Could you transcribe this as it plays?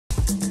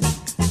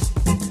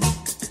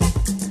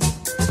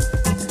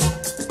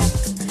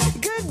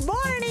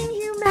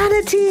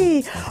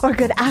community, or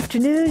good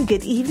afternoon,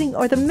 good evening,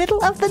 or the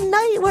middle of the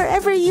night,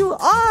 wherever you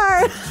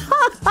are.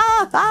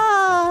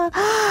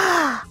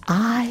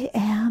 I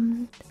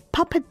am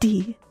Papa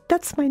D.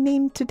 That's my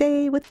name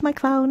today with my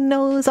clown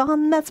nose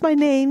on. That's my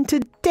name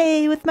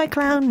today with my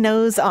clown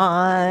nose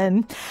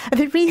on. And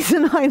the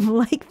reason I'm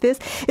like this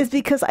is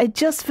because I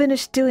just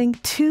finished doing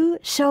 2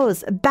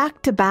 shows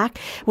back to back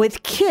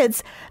with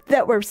kids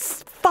that were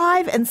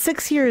 5 and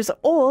 6 years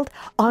old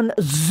on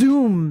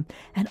Zoom.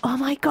 And oh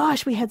my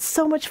gosh, we had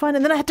so much fun.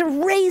 And then I had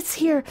to race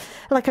here.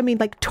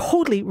 Like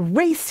totally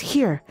race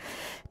here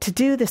to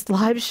do this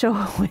live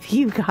show with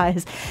you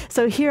guys.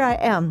 So here I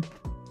am.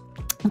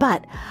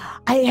 But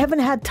I haven't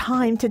had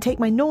time to take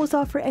my nose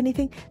off or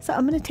anything, so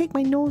I'm going to take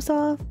my nose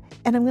off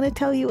and I'm going to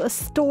tell you a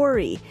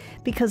story,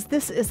 because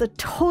this is a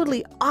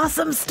totally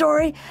awesome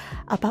story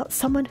about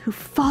someone who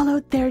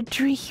followed their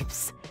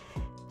dreams.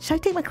 Should I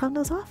take my clown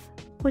nose off?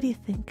 What do you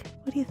think?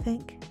 What do you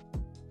think?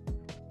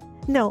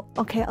 No?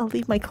 Okay, I'll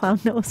leave my clown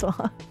nose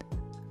on.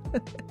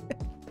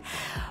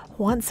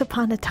 Once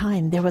upon a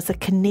time, there was a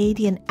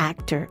Canadian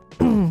actor,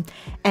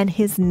 and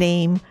his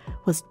name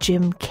was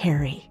Jim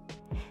Carrey.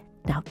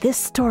 Now, this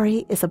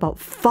story is about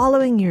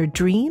following your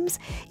dreams,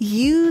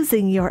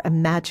 using your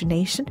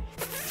imagination,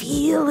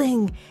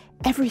 feeling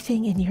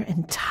everything in your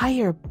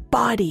entire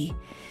body,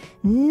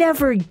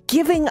 never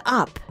giving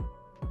up,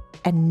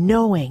 and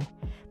knowing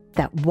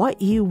that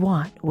what you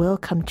want will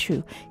come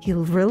true.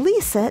 You'll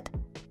release it,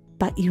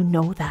 but you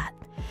know that.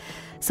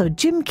 So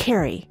Jim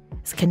Carrey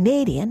is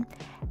Canadian,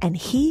 and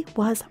he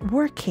was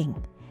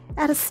working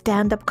at a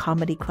stand-up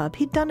comedy club.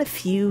 He'd done a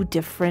few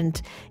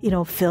different,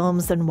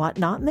 films and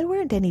whatnot, and they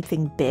weren't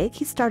anything big.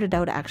 He started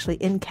out actually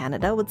in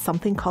Canada with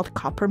something called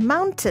Copper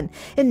Mountain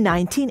in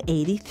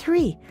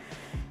 1983.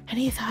 And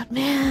he thought,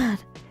 man,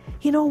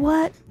 you know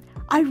what?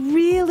 I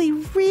really,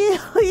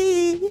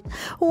 really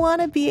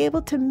want to be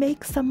able to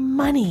make some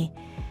money.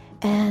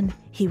 And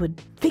he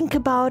would think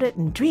about it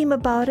and dream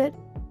about it.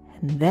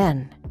 And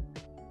then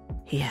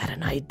he had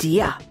an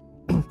idea.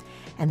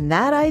 And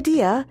that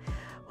idea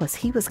was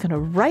he was going to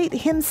write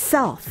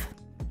himself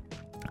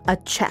a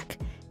check.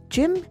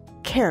 Jim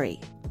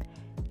Carrey,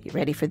 you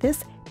ready for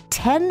this?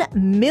 $10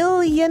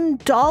 million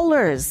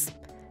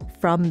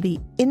from the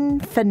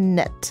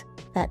infinite,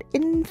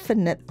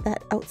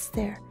 that out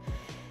there,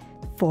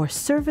 for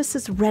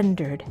services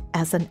rendered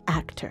as an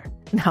actor.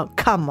 Now,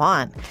 come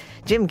on.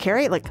 Jim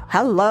Carrey,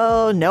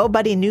 hello.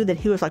 Nobody knew that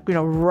he was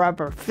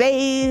rubber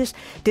faced,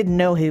 didn't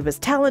know he was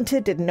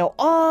talented, didn't know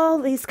all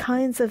these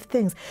kinds of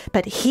things.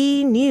 But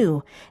he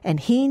knew, and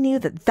he knew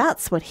that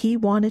that's what he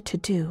wanted to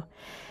do.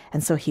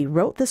 And so he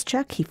wrote this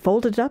check, he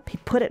folded it up, he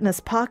put it in his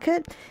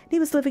pocket. He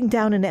was living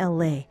down in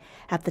LA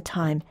at the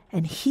time,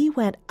 and he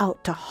went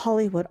out to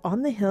Hollywood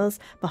on the hills,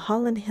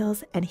 Mulholland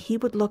Hills, and he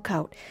would look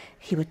out.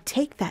 He would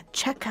take that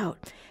check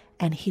out,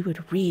 and he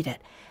would read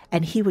it.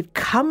 And he would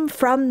come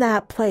from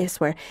that place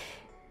where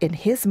in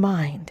his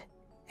mind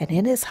and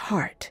in his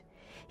heart,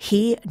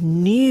 he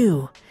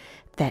knew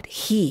that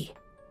he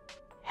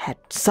had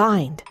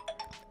signed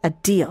a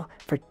deal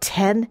for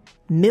 $10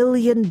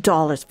 million,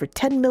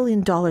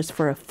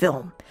 for a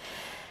film.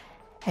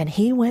 And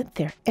he went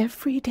there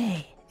every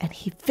day and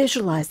he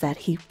visualized that.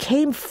 He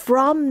came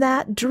from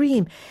that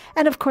dream.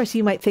 And of course,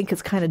 you might think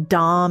it's kind of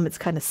dumb, it's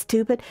kind of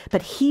stupid,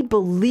 but he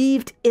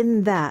believed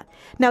in that.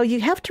 Now,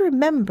 you have to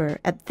remember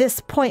at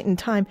this point in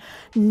time,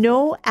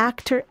 no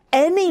actor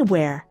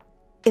anywhere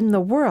in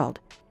the world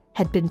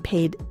had been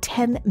paid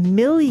 $10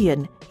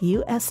 million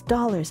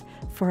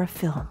for a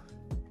film.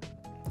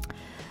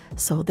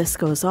 So this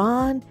goes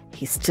on.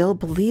 He still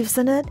believes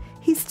in it.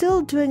 He's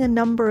still doing a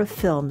number of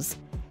films.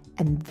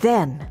 And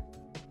then,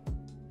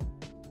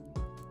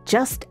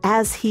 just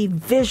as he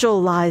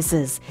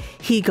visualizes,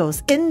 he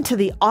goes into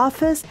the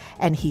office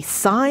and he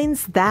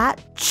signs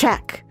that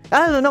check.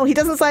 I don't know, he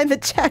doesn't sign the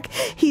check.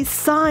 He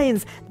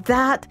signs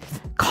that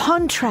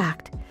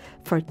contract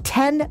for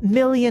 $10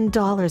 million.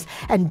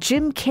 And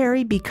Jim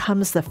Carrey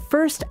becomes the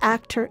first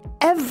actor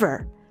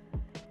ever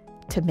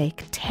to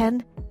make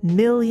 $10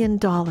 million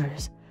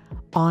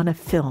on a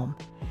film.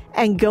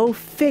 And go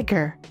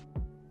figure,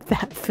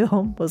 that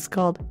film was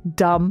called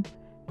Dumb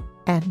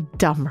and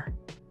Dumber.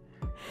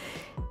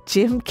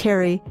 Jim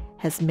Carrey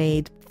has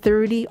made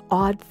 30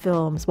 odd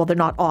films. Well, they're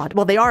not odd.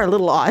 Well, they are a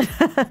little odd,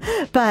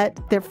 but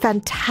they're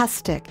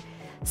fantastic.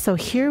 So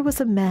here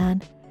was a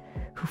man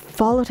who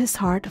followed his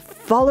heart,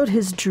 followed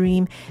his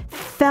dream,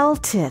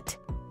 felt it,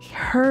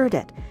 heard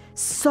it,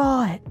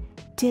 saw it,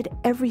 did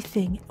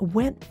everything,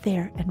 went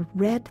there and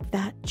read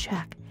that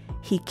check.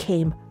 He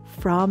came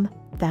from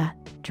that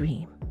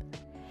dream.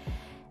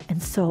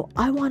 And so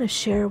I want to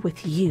share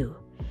with you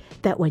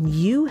that when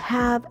you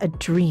have a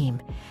dream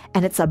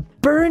and it's a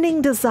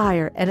burning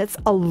desire and it's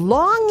a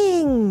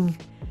longing,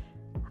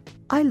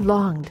 I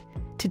longed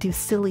to do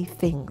silly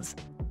things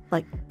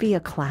like be a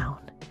clown,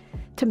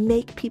 to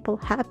make people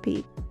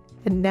happy.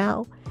 And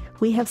now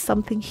we have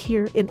something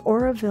here in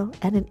Oroville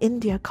and in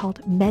India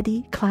called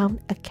MeDiClown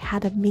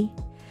Academy.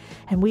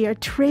 And we are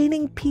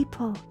training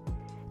people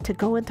to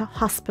go into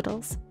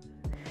hospitals,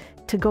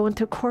 to go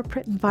into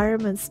corporate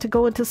environments, to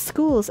go into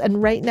schools,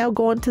 and right now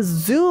go into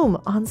Zoom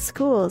on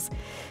schools,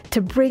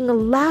 to bring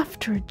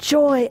laughter,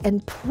 joy,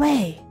 and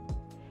play,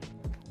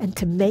 and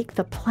to make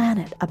the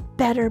planet a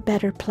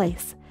better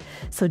place.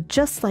 So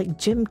just like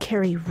Jim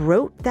Carrey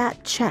wrote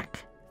that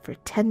check for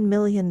 $10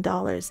 million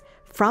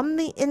from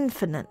the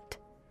infinite,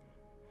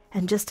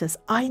 and just as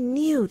I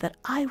knew that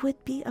I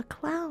would be a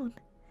clown,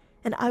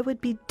 and I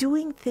would be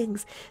doing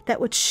things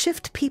that would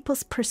shift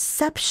people's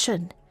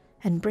perception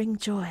and bring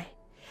joy,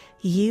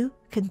 you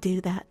can do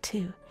that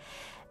too.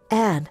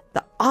 And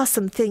the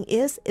awesome thing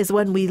is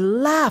when we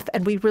laugh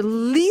and we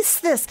release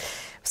this.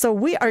 So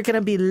we are going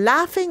to be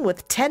laughing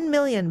with 10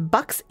 million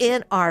bucks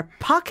in our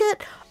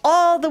pocket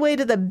all the way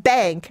to the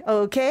bank,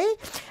 okay?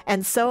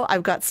 And so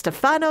I've got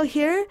Stefano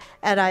here,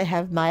 and I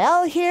have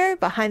Mael here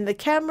behind the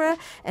camera,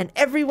 and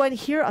everyone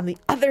here on the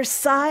other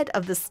side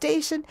of the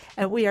station,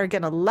 and we are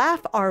going to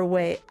laugh our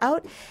way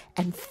out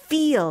and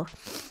feel,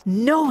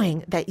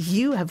 knowing that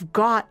you have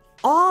got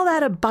all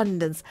that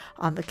abundance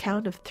on the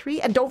count of 3.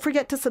 And don't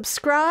forget to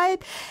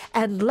subscribe,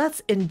 and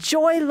let's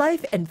enjoy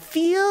life and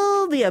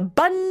feel the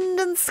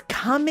abundance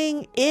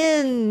coming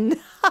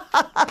in.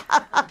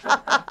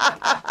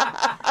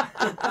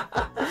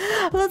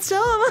 Let's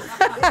show them.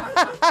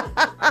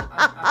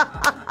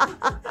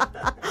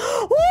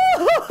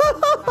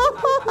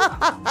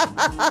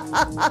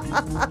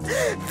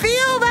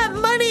 Feel that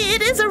money.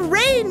 It is a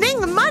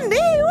raining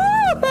Monday.